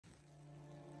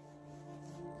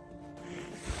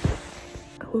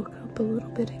I woke up a little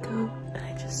bit ago and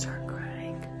I just started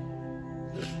crying.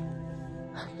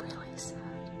 I'm really sad.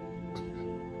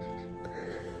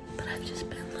 But I've just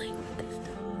been like with this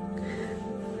dog.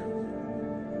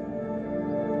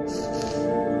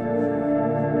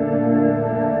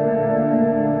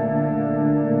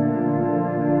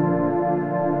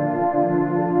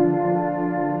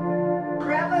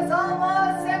 Grandma's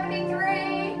almost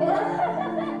 73.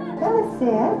 That's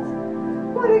it.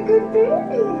 What a good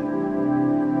baby.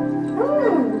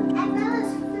 And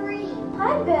Bella's 3.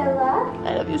 Hi, Bella.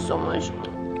 I love you so much.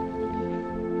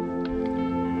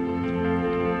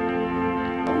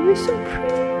 Oh, you're so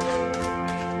pretty.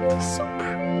 You're so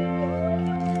pretty.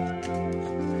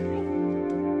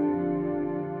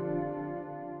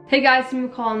 Hey guys, it's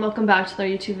McCall and welcome back to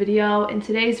another YouTube video. In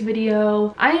today's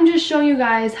video, I am just showing you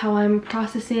guys how I'm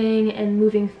processing and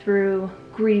moving through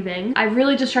grieving. I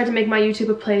really just tried to make my YouTube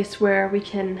a place where we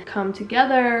can come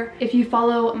together. If you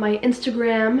follow my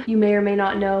Instagram, you may or may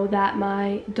not know that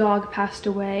my dog passed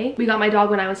away. We got my dog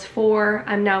when I was 4.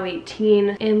 I'm now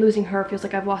 18, and losing her feels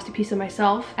like I've lost a piece of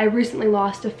myself. I recently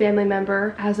lost a family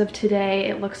member. As of today,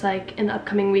 it looks like in the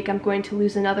upcoming week I'm going to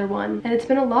lose another one. And it's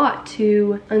been a lot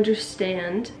to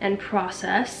understand and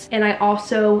process. And I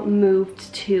also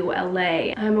moved to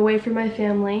LA. I'm away from my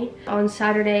family. On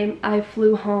Saturday, I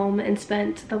flew home and spent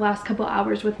the last couple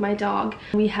hours with my dog.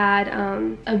 We had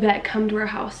a vet come to our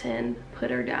house and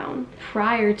put her down.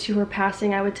 Prior to her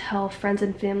passing, I would tell friends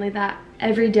and family that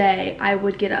every day I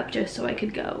would get up just so I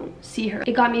could go see her.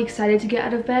 It got me excited to get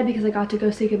out of bed because I got to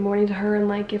go say good morning to her and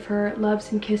like give her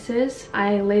loves and kisses.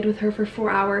 I laid with her for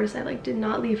 4 hours. I like did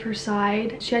not leave her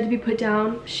side. She had to be put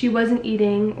down. She wasn't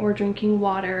eating or drinking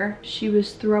water. She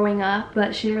was throwing up,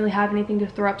 but she didn't really have anything to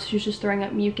throw up, so she was just throwing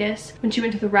up mucus. When she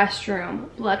went to the restroom,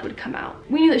 blood would come out.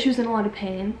 We knew that she was in a lot of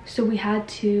pain, so we had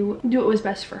to do what was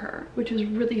best for her, which was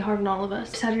really hard on all of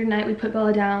us. Saturday night we put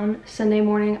Bella down. Sunday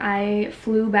morning I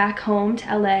flew back home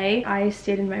to LA. I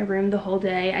stayed in my room the whole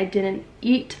day. I didn't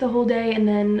eat the whole day, and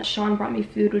then Sean brought me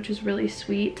food, which was really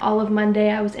sweet. All of Monday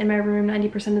I was in my room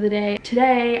 90% of the day.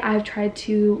 Today I've tried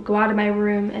to go out of my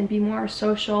room and be more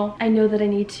social. I know that I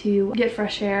need to get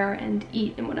fresh air and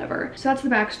eat and whatever. So that's the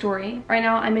backstory. Right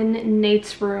now I'm in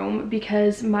Nate's room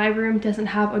because my room doesn't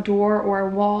have a door or a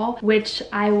wall, which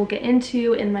I will get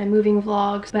into in my moving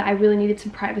vlogs, but I really needed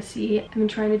some privacy. I've been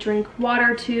trying to drink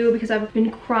water too because I've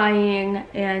been crying,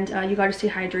 and you gotta stay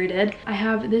hydrated. I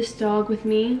have this dog with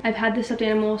me. I've had this stuffed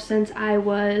animal since I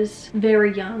was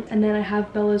very young, and then I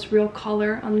have Bella's real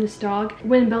collar on this dog.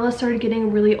 When Bella started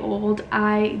getting really old,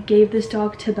 I gave this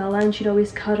dog to Bella and she'd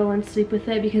always cuddle and sleep with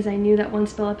it because I knew that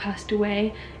once Bella passed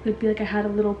away, it would be like I had a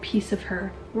little piece of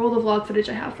her. Roll the vlog footage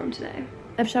I have from today.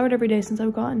 I've showered every day since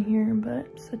I've gotten here, but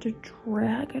it's such a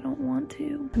drag, I don't want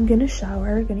to. I'm gonna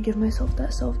shower, gonna give myself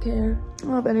that self-care. I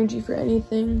don't have energy for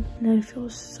anything, and I feel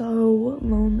so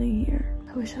lonely here.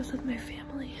 I wish I was with my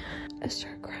family. I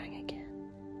start crying again.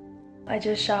 I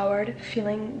just showered,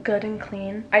 feeling good and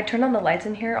clean. I turned on the lights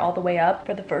in here all the way up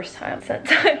for the first time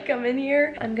since I've come in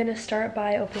here. I'm gonna start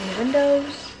by opening the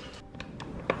windows.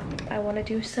 I want to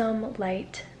do some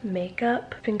light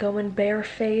makeup. Been going bare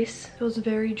face. Feels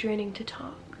very draining to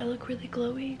talk. I look really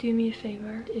glowy. Do me a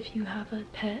favor, if you have a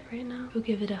pet right now, go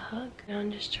give it a hug. And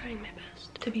I'm just trying my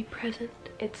best to be present.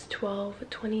 It's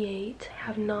 12:28. I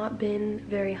have not been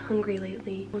very hungry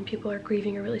lately. When people are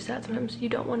grieving or really sad, sometimes you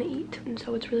don't want to eat, and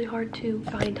so it's really hard to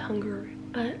find hunger.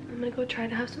 But I'm gonna go try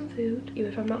to have some food.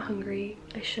 Even if I'm not hungry,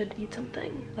 I should eat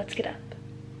something. Let's get up.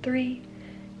 3,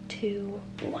 2,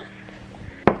 1.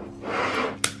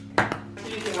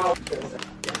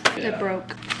 It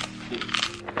broke.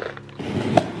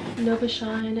 Nova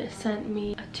Shine sent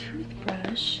me a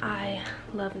toothbrush. I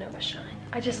love Nova Shine.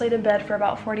 I just laid in bed for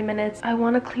about 40 minutes. I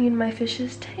want to clean my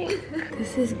fish's tank.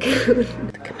 This is good.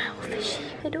 Look at my old fishy.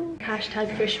 Hello.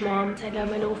 Hashtag fish mom. I got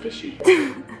my little fishy.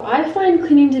 I find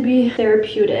cleaning to be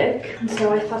therapeutic, and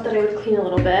so I thought that I would clean a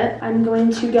little bit. I'm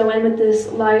going to go in with this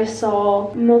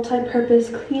Lysol multi-purpose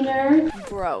cleaner.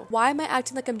 Bro, why am I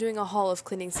acting like I'm doing a haul of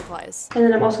cleaning supplies? And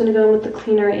then I'm also going to go in with the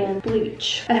cleaner and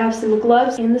bleach. I have some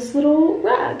gloves and this little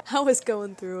rag. I was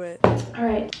going through it. All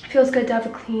right, feels good to have a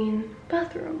clean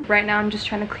bathroom. Right now I'm just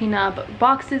trying to clean up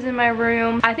boxes in my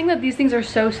room. I think that these things are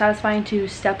so satisfying to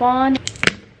step on.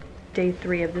 Day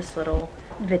 3 of this little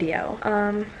video.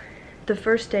 The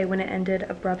first day when it ended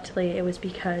abruptly, it was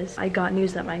because I got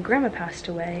news that my grandma passed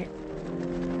away.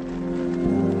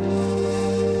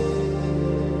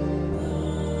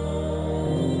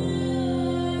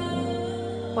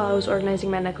 while I was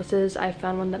organizing my necklaces, I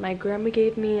found one that my grandma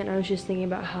gave me, and I was just thinking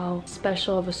about how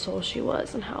special of a soul she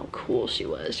was and how cool she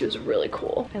was. She was really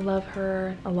cool. I love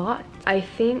her a lot. I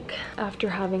think after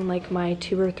having like my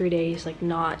 2 or 3 days like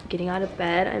not getting out of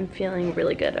bed, I'm feeling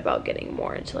really good about getting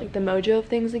more into like the mojo of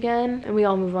things again. And we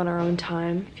all move on our own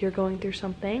time. If you're going through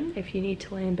something, if you need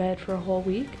to lay in bed for a whole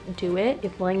week, do it.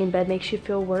 If laying in bed makes you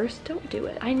feel worse, don't do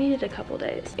it. I needed a couple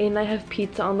days. And I have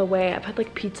pizza on the way. I've had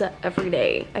like pizza every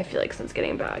day, I feel like, since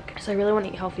getting back. So I really want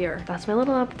to eat healthier. That's my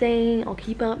little update. I'll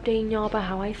keep updating y'all about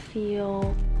how I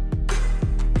feel.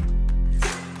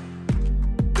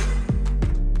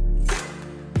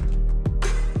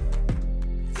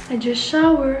 I just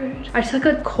showered. I took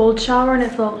a cold shower and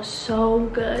it felt so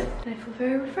good. I feel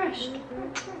very refreshed.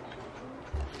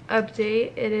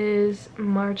 Update, it is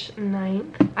March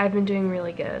 9th. I've been doing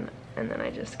really good. And then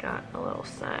I just got a little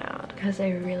sad because I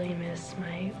really miss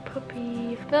my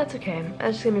puppy. But that's okay.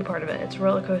 That's just gonna be part of it. It's a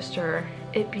roller coaster.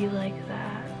 It be like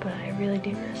that. But I really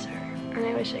do miss her. And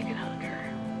I wish I could hug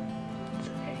her. It's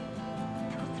okay.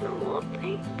 So it's a little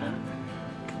update, but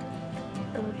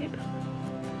I love you, Bella.